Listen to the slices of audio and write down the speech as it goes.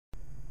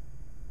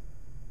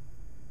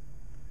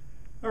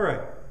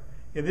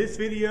In this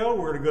video,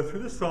 we're going to go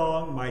through the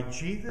song, My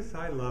Jesus,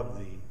 I Love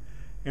Thee.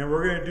 And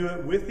we're going to do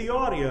it with the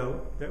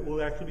audio that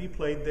will actually be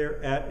played there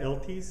at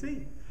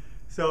LTC.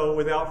 So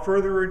without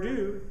further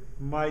ado,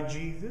 My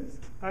Jesus,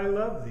 I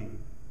Love Thee.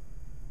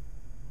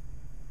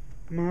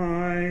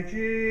 My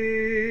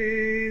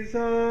Jesus,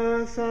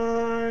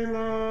 I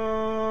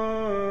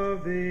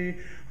love Thee.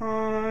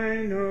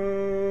 I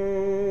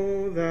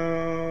know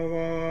Thou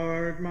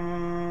art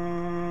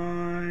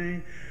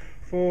mine.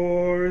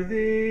 For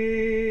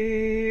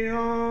Thee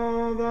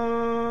all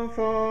the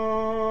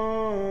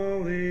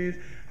follies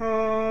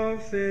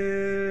of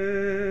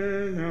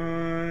sin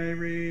I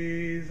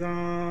resign.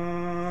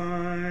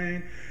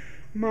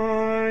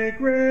 My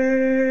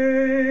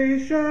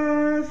gracious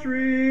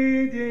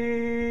Redeemer,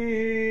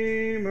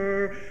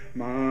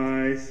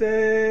 my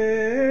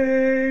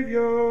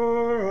Savior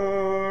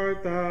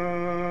art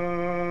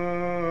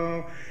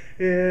Thou.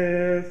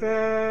 If ever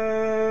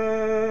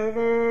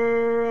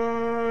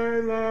I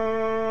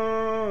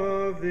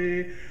love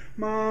Thee,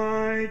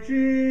 my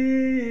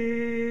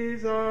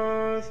Jesus,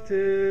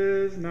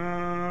 'tis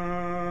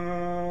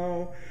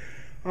now.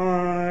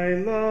 I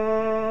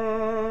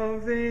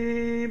love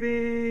Thee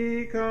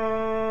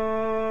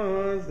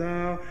because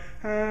Thou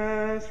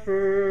hast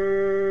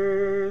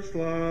first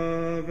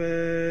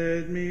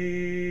loved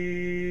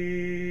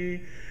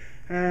me,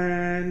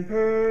 and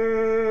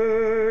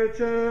purchased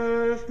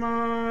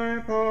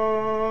my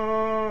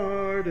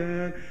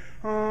pardon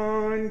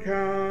on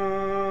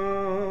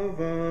Calvary's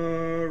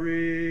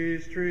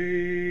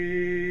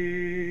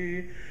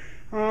tree.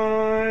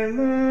 I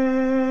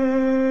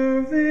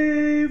love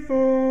Thee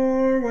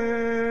for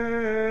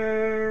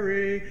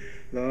wearing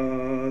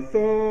the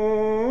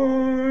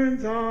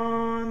thorns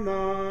on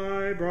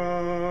Thy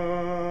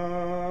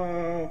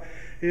brow.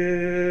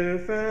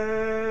 If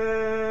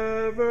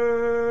ever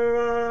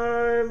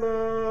I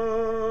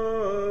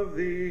love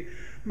Thee,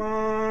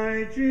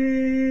 my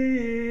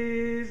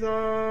Jesus,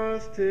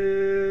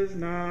 'tis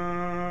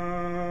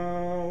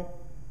now.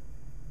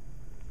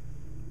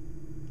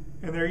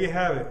 And there you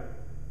have it.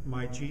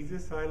 My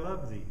Jesus, I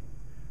Love Thee.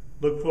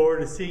 Look forward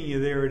to seeing you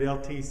there at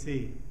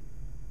LTC.